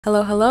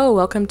Hello,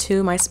 welcome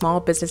to my Small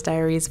Business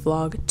Diaries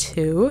vlog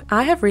 2.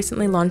 I have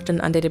recently launched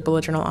an undated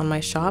bullet journal on my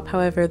shop.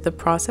 However, the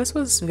process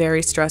was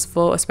very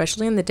stressful,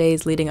 especially in the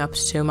days leading up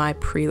to my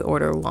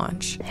pre-order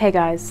launch. Hey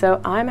guys, so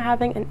I'm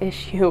having an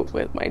issue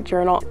with my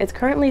journal. It's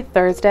currently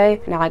Thursday.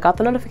 Now I got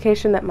the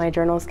notification that my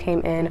journals came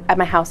in at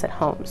my house at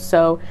home.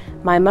 So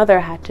my mother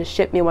had to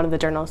ship me one of the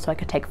journals so I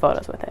could take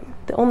photos with it.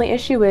 The only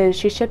issue is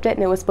she shipped it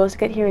and it was supposed to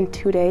get here in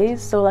 2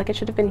 days. So like it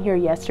should have been here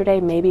yesterday,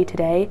 maybe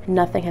today.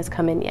 Nothing has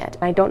come in yet.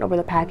 I don't know where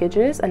the package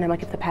is, and then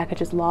like if the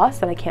package is lost,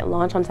 then I can't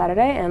launch on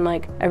Saturday, and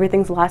like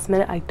everything's last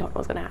minute. I don't know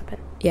what's gonna happen.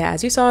 Yeah,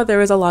 as you saw, there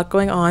was a lot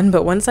going on,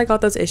 but once I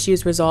got those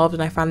issues resolved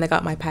and I finally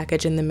got my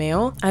package in the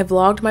mail, I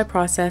vlogged my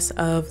process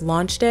of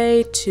launch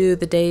day to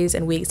the days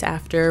and weeks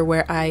after,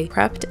 where I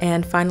prepped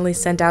and finally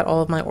sent out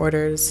all of my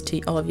orders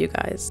to all of you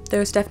guys.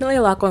 There's definitely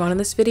a lot going on in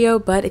this video,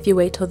 but if you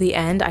wait till the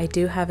end, I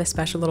do have a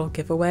special little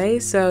giveaway,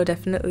 so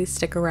definitely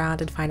stick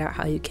around and find out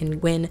how you can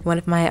win one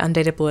of my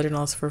undated bullet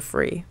journals for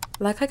free.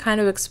 Like I kind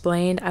of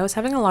explained, I was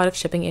having a lot of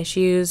shipping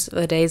issues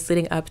the days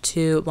leading up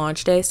to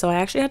launch day, so I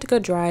actually had to go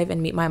drive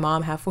and meet my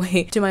mom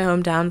halfway to my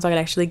hometown so I could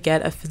actually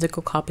get a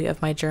physical copy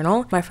of my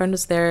journal. My friend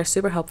was there,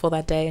 super helpful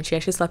that day, and she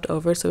actually slept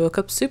over, so we woke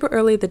up super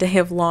early the day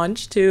of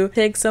launch to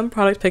take some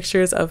product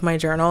pictures of my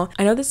journal.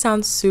 I know this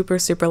sounds super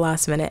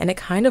last minute, and it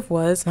kind of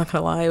was, not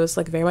gonna lie, it was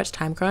like very much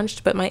time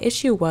crunched, but my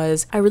issue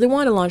was I really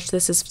wanted to launch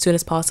this as soon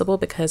as possible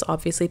because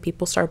obviously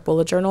people start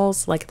bullet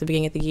journals like at the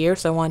beginning of the year,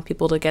 so I want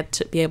people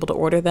to be able to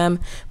order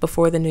them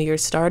before the new year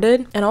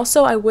started. And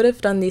also I would have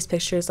done these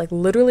pictures like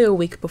literally a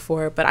week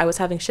before, but I was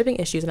having shipping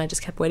issues and I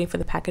just kept waiting for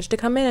the package to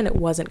come in and it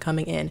wasn't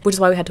coming in, which is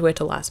why we had to wait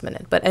till last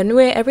minute. But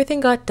anyway, everything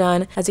got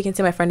done. As you can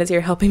see, my friend is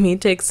here helping me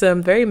take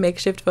some very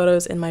makeshift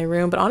photos in my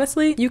room, but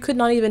honestly, you could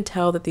not even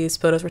tell that these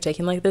photos were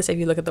taken like this if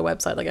you look at the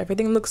website. Like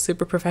everything looks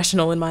super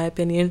professional in my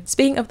opinion.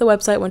 Speaking of the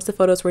website, once the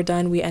photos were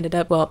done, I ended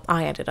up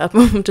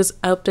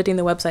just updating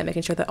the website,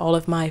 making sure that all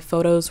of my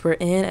photos were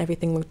in.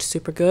 Everything looked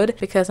super good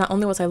because not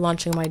only was I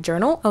launching my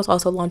journal, I was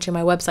also launching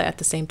my website at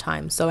the same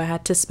time. So I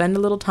had to spend a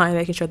little time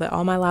making sure that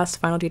all my last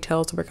final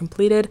details were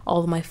completed, all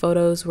of my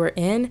photos were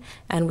in,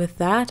 and with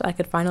that, I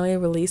could finally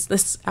release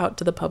this out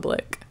to the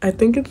public. I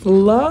think it's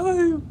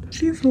live.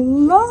 She's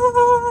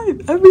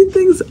live.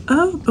 Everything's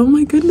up. Oh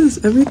my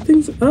goodness,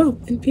 everything's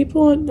up. And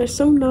people, they're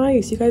so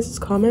nice. You guys'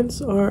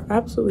 comments are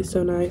absolutely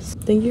so nice.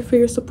 Thank you for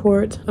your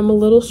support. I'm a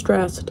little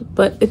stressed,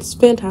 but it's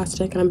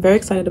fantastic and I'm very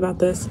excited about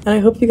this. And I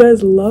hope you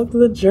guys love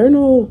the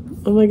journal.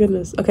 Oh my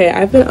goodness. Okay,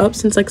 I've been up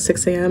since like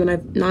 6 a.m. and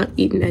I've not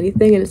eaten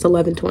anything and it's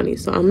 11:20,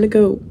 so I'm gonna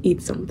go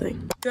eat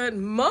something. Good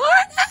morning!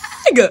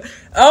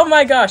 Oh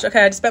my gosh.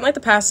 Okay, I just spent like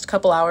the past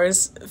couple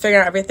hours figuring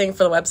out everything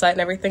for the website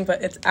and everything,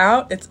 but it's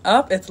out, it's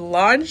up, it's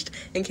launched.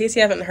 In case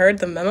you haven't heard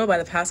the memo by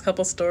the past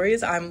couple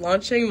stories, I'm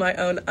launching my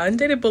own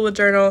undated bullet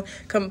journal,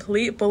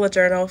 complete bullet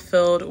journal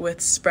filled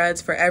with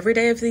spreads for every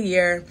day of the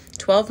year,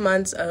 12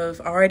 months of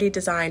already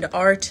designed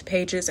art,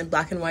 pages in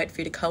black and white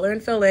for you to color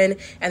and fill in,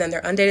 and then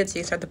they're undated so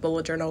you can start the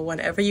bullet journal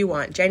whenever you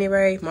want.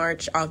 January,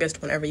 March,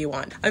 August, whenever you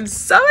want. I'm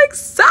so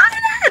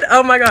excited!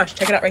 Oh my gosh,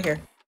 check it out right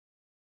here.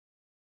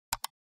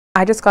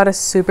 I just got a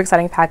super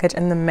exciting package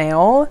in the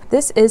mail.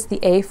 This is the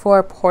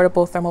A4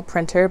 portable thermal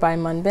printer by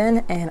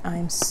MUNBYN, and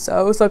I'm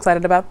so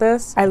excited about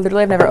this. I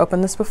literally have never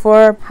opened this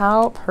before.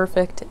 How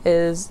perfect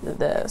is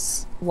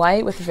this?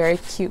 White with a very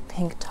cute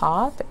pink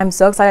top. I'm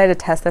so excited to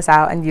test this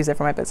out and use it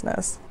for my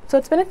business. So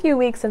it's been a few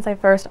weeks since I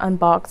first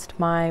unboxed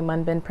my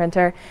MUNBYN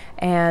printer,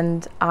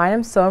 and I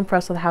am so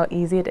impressed with how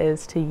easy it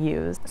is to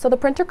use. So the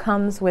printer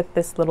comes with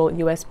this little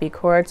USB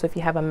cord, so if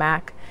you have a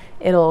Mac,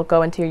 it'll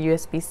go into your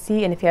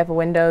USB-C, and if you have a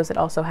Windows, it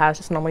also has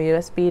just normal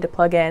USB to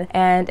plug in,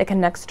 and it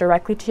connects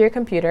directly to your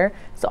computer.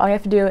 So all you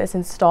have to do is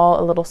install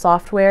a little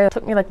software. It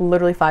took me like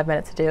literally 5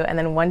 minutes to do, and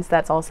then once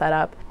that's all set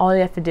up, all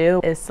you have to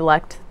do is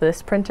select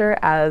this printer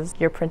as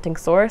your printing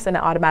source and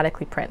it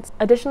automatically prints.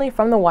 Additionally,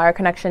 from the wire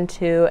connection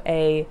to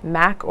a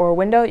Mac or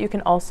window, you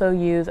can also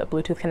use a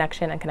Bluetooth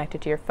connection and connect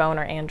it to your phone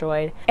or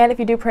Android. And if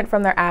you do print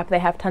from their app, they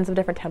have tons of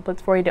different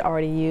templates for you to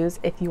already use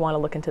if you want to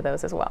look into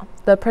those as well.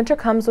 The printer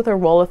comes with a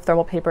roll of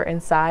thermal paper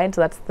inside,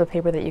 so that's the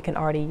paper that you can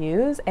already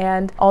use.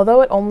 And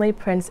although it only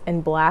prints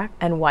in black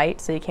and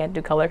white, so you can't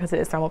do color because it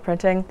is thermal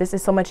printing, this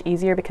is so much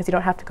easier because you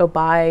don't have to go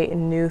buy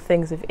new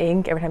things of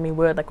ink every time you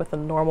would, like with a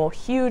normal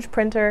huge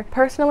printer.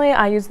 Personally,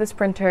 I use this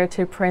printer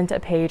to print a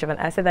page of an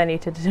essay that I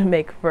needed to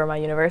make for my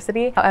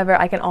university. However,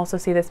 I can also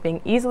see this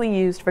being easily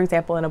used, for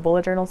example, in a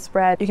bullet journal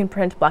spread. You can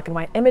print black and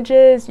white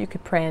images, you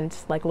could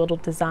print like little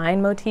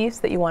design motifs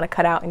that you want to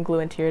cut out and glue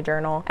into your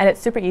journal. And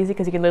it's super easy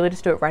because you can literally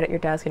just do it right at your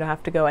desk. You don't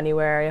have to go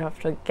anywhere. You don't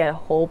have to get a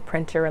whole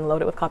printer and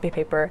load it with copy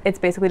paper. It's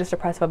basically just a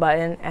press of a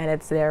button and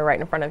it's there right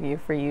in front of you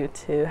for you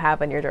to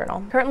have in your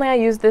journal. Currently, I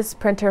use this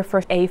printer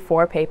for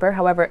A4 paper.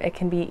 However, it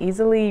can be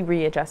easily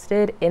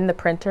readjusted in the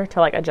printer to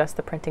like adjust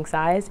the printing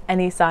size,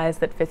 any size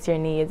that fits your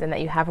needs and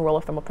that you have a roll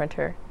of thermal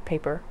printer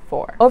paper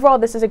for. Overall,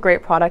 this is a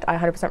great product. I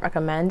 100%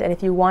 recommend, and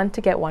if you want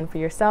to get one for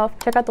yourself,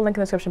 check out the link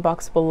in the description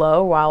box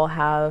below where I'll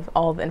have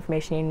all the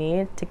information you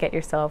need to get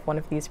yourself one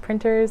of these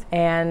printers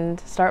and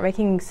start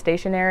making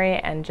stationery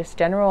and just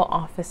general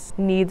office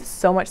needs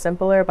so much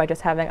simpler by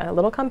just having a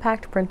little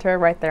compact printer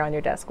right there on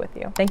your desk with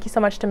you. Thank you so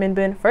much to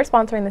MUNBYN for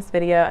sponsoring this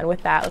video, and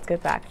with that, let's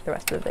get back to the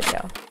rest of the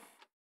video.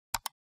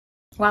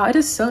 Wow, it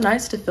is so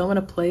nice to film in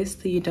a place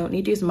that you don't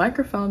need to use a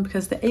microphone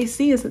because the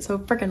AC isn't so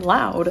freaking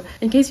loud.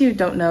 In case you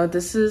don't know,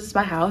 this is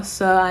my house,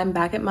 so I'm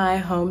back at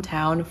my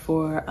hometown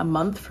for a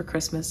month for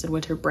Christmas and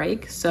winter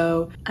break.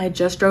 So I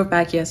just drove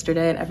back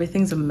yesterday and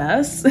everything's a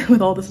mess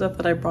with all the stuff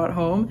that I brought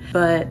home.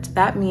 But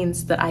that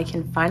means that I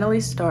can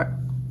finally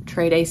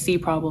trade AC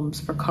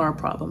problems for car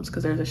problems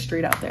because there's a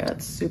street out there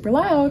that's super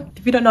loud.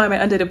 If you don't know, I'm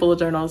at Undated bullet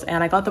journals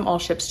and I got them all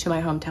shipped to my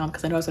hometown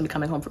because I know I was going to be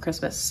coming home for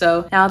Christmas.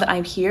 So now that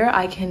I'm here,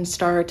 I can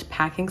start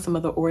packing some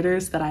of the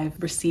orders that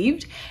I've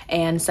received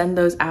and send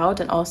those out,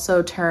 and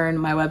also turn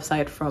my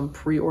website from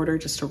pre-order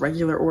just to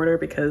regular order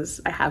because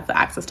I have the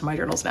access to my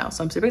journals now.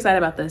 So I'm super excited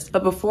about this.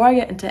 But before I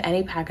get into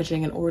any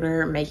packaging and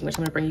order making, which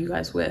I'm gonna bring you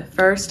guys with,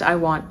 first I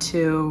want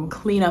to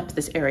clean up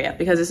this area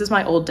because this is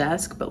my old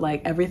desk, but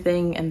like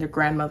everything and their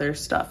grandmother's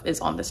stuff is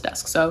on this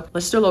desk. So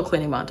let's do a little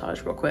cleaning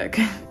montage real quick.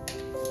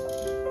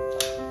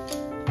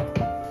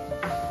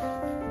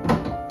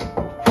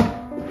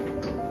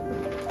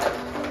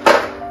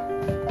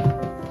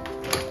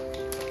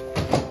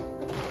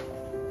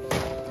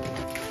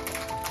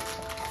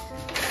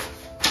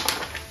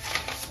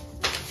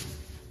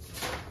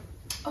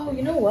 Oh,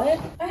 you know what?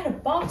 I had a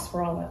box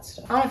for all that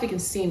stuff. I don't know if you can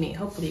see me.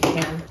 Hopefully you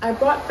can. I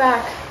brought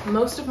back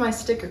most of my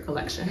sticker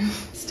collection.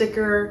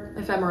 Sticker,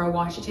 ephemera,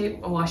 washi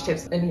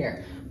tape's in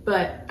here.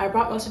 But I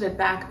brought most of it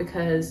back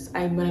because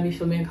I'm gonna be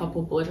filming a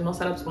couple bullet journal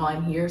setups while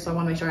I'm here, so I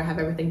wanna make sure I have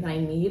everything that I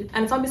need.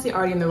 And it's obviously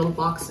already in their little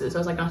boxes, so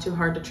it's like not too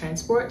hard to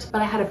transport.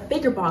 But I had a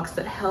bigger box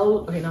that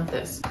held, okay, not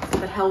this,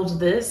 that held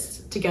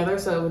this together,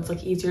 so it's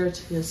like easier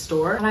to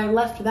store. And I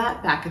left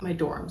that back at my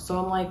dorm. So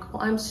I'm like,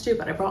 well, I'm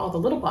stupid. I brought all the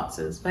little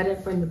boxes, but I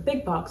didn't bring the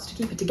big box to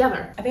keep it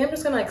together. I think I'm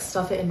just gonna like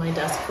stuff it in my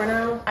desk for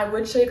now. I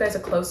would show you guys a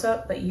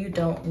close-up, but you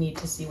don't need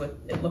to see what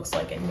it looks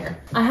like in here.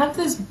 I have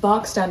this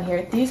box down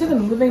here. These are the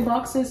moving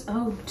boxes.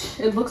 Oh,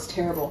 it looks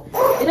terrible.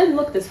 It didn't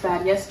look this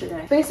bad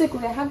yesterday.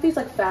 Basically, I have these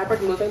like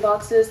fabric moving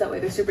boxes. That way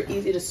they're super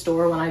easy to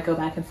store when I go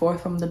back and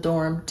forth from the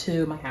dorm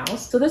to my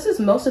house. So this is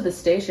most of the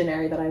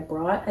stationery that I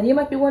brought. And you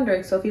might be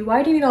wondering, Sophie,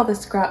 why do you need all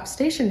this scrap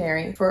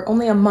stationery for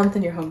only a month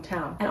in your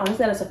hometown? And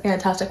honestly, that is a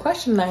fantastic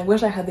question, and I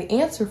wish I had the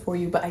answer for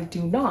you, but I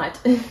do not.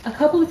 A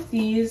couple of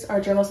these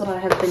are journals that I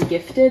have been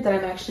gifted that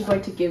I'm actually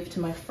going to give to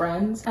my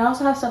friends. I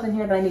also have stuff in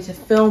here that I need to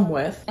film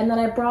with. And then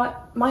I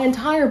brought my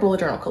entire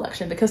bullet journal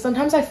collection because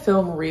sometimes I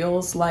film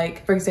reels,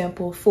 like for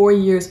example 4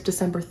 years of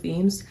December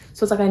themes,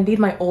 so it's like I need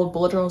my old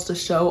bullet journals to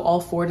show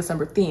all 4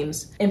 December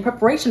themes in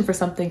preparation for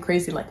something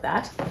crazy like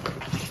that.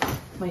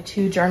 My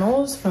 2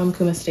 journals from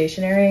Kuma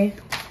Stationery,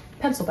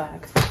 pencil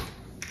bag,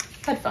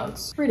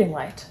 headphones, reading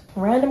light,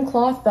 random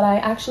cloth that I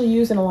actually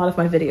use in a lot of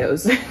my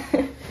videos.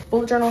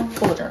 Bullet journal,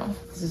 bullet journal.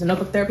 This is a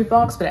notebook therapy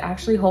box, but it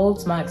actually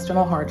holds my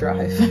external hard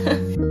drive.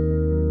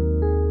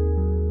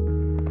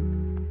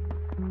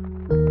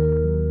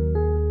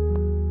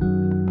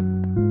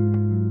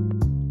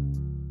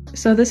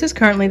 So this is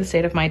currently the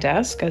state of my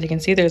desk. As you can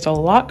see, there's a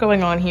lot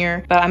going on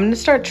here, but I'm gonna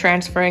start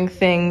transferring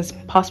things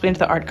possibly into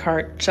the art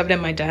cart, shove it in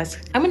my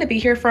desk. I'm gonna be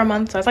here for a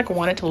month, so I just like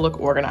want it to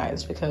look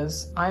organized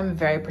because I'm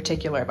very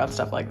particular about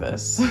stuff like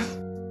this.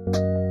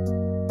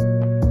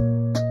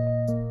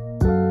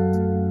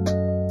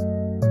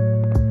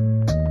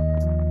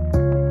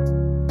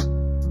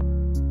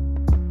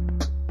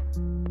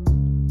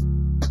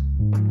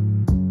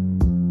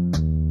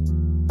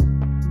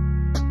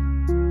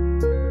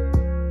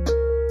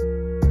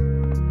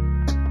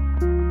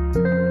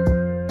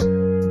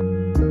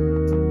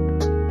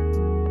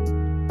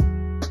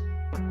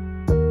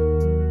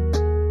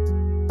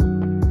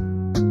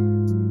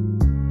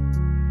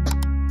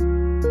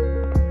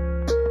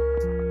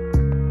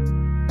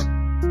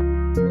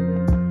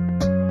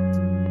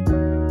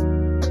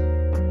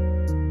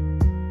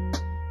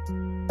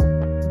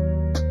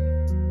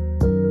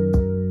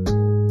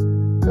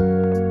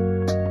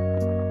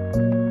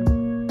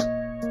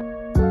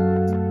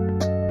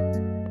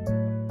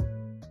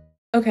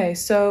 Okay,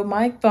 so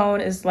my phone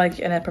is like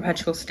in a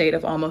perpetual state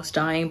of almost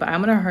dying, but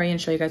I'm gonna hurry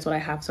and show you guys what I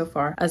have so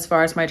far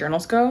as my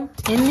journals go.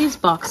 In these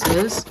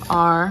boxes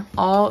are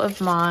all of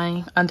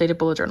my undated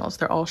bullet journals.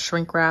 They're all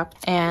shrink wrapped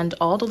and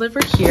all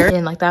delivered here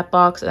in like that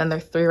box, and then there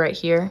are 3 right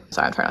here.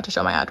 Sorry, I'm trying not to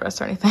show my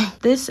address or anything.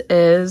 This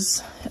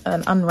is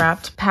an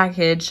unwrapped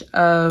package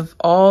of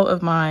all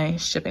of my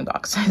shipping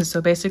boxes.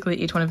 So basically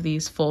each one of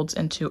these folds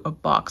into a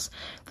box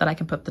that I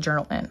can put the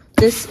journal in.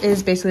 This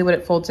is basically what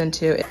it folds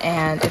into,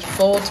 and it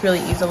folds really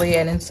easily,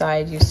 and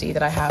inside you see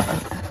that I have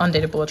an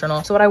undated bullet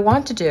journal. So what I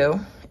want to do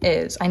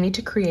is I need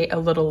to create a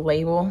little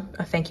label,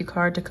 a thank you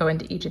card to go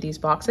into each of these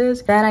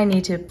boxes. Then I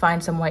need to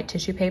find some white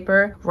tissue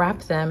paper,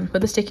 wrap them, put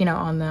the sticky note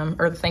on them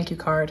or the thank you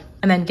card,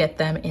 and then get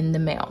them in the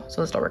mail.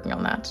 So let's start working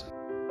on that.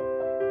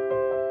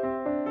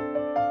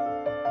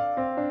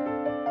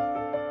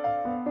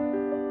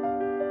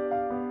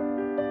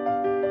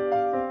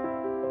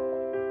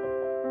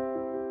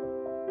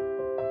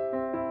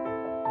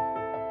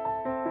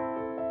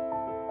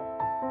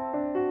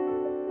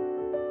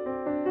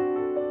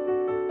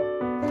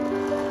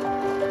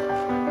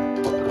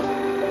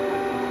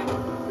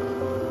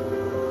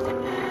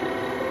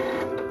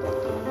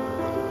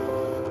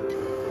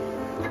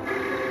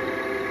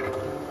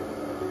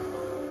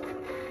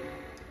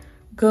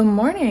 Good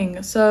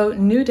morning. So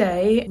new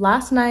day.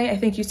 Last night, I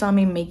think you saw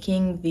me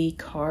making the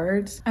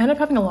cards. I ended up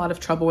having a lot of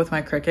trouble with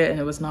my Cricut and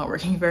it was not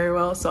working very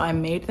well. So I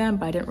made them,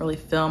 but I didn't really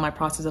film my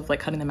process of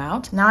like cutting them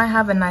out. Now I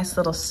have a nice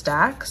little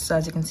stack. So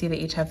as you can see, they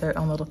each have their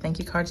own little thank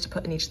you cards to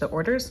put in each of the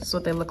orders. This is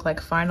what they look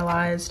like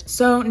finalized.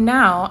 So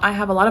now I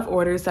have a lot of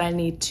orders that I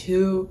need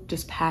to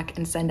just pack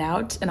and send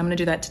out. And I'm gonna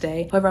do that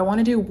today. However, I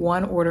wanna do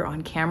one order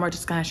on camera,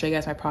 just kind of show you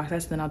guys my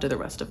process, and then I'll do the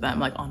rest of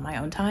them like on my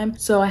own time.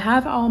 So I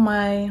have all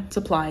my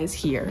supplies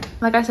here.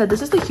 Like I said,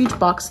 this is the huge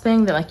box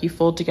thing that like you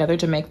fold together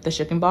to make the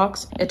shipping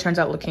box. It turns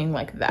out looking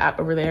like that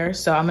over there.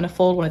 So I'm gonna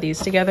fold one of these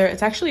together.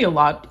 It's actually a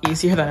lot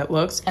easier than it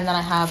looks. And then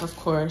I have, of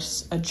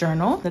course, a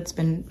journal that's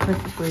been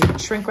perfectly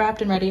shrink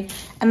wrapped and ready.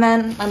 And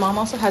then my mom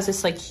also has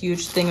this like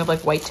huge thing of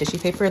like white tissue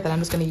paper that I'm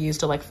just gonna use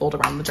to like fold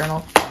around the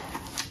journal.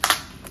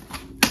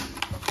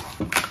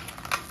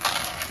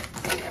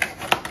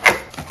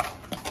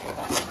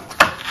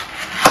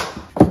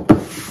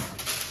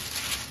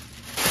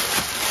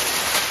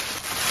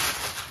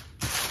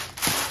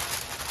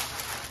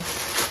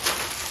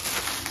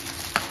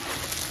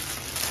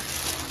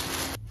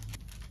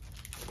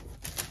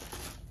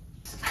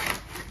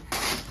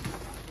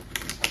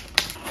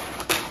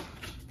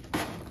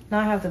 Now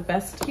I have the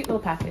best cute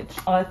little package.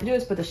 All I have to do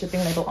is put the shipping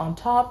label on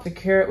top,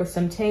 secure it with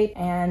some tape,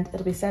 and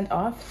it'll be sent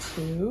off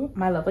to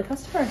my lovely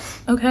customers.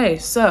 Okay,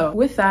 so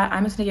with that,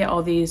 I'm just gonna get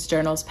all these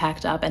journals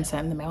packed up and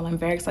sent in the mail. I'm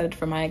very excited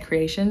for my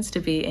creations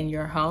to be in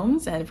your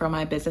homes and for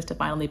my business to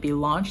finally be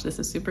launched. This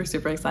is super,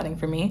 super exciting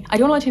for me. I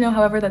do wanna let you know,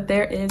 however, that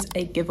there is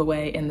a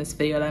giveaway in this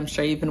video that I'm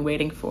sure you've been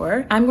waiting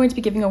for. I'm going to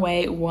be giving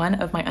away one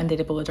of my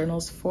undated bullet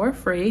journals for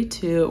free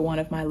to one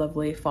of my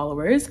lovely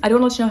followers. I do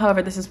wanna let you know,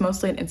 however, this is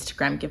mostly an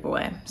Instagram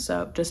giveaway.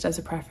 So just as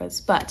a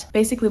preface, but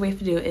basically what you have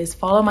to do is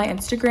follow my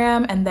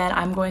Instagram, and then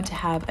I'm going to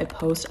have a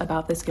post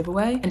about this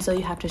giveaway, and so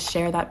you have to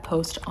share that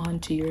post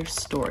onto your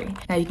story.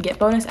 Now you can get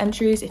bonus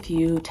entries if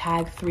you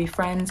tag 3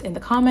 friends in the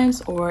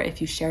comments, or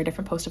if you share a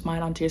different post of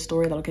mine onto your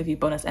story, that'll give you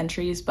bonus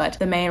entries. But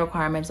the main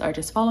requirements are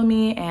just follow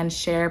me and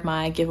share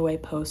my giveaway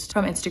post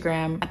from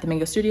Instagram at the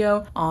Mango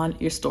Studio on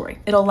your story.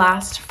 It'll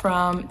last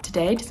from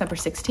today, December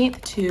 16th,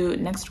 to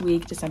next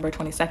week, December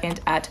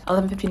 22nd at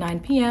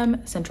 11:59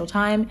 p.m. Central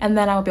Time, and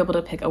then I will be able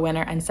to pick a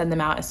winner and send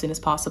them out as soon as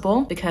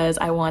possible, because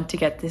I want to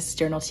get this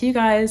journal to you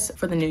guys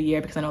for the new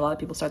year, because I know a lot of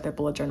people start their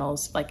bullet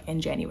journals like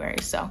in January,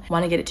 so I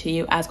want to get it to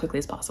you as quickly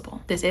as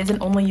possible. This is an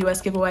only US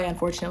giveaway,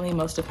 unfortunately.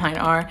 Most of mine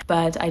are,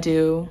 but I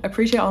do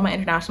appreciate all my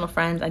international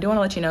friends. I do want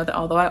to let you know that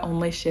although I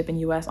only ship in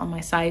US on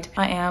my site,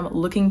 I am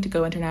looking to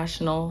go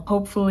international,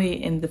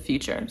 hopefully in the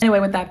future.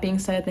 Anyway, with that being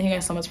said, thank you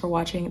guys so much for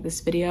watching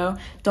this video.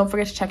 Don't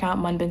forget to check out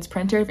MUNBYN's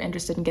printer if you're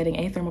interested in getting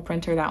a thermal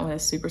printer. That one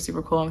is super,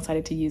 super cool. I'm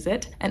excited to use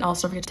it. And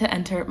also don't forget to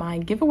enter my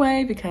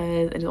giveaway,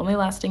 because it is only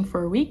lasting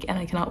for a week, and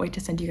I cannot wait to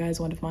send you guys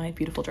one of my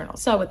beautiful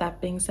journals. So with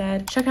that being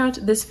said, check out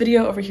this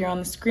video over here on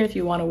the screen if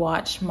you want to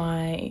watch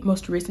my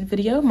most recent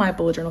video, my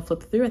bullet journal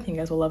flip through. I think you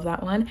guys will love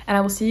that one. And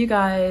I will see you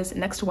guys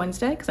next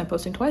Wednesday, because I'm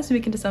posting twice a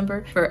week in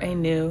December, for a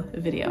new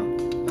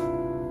video.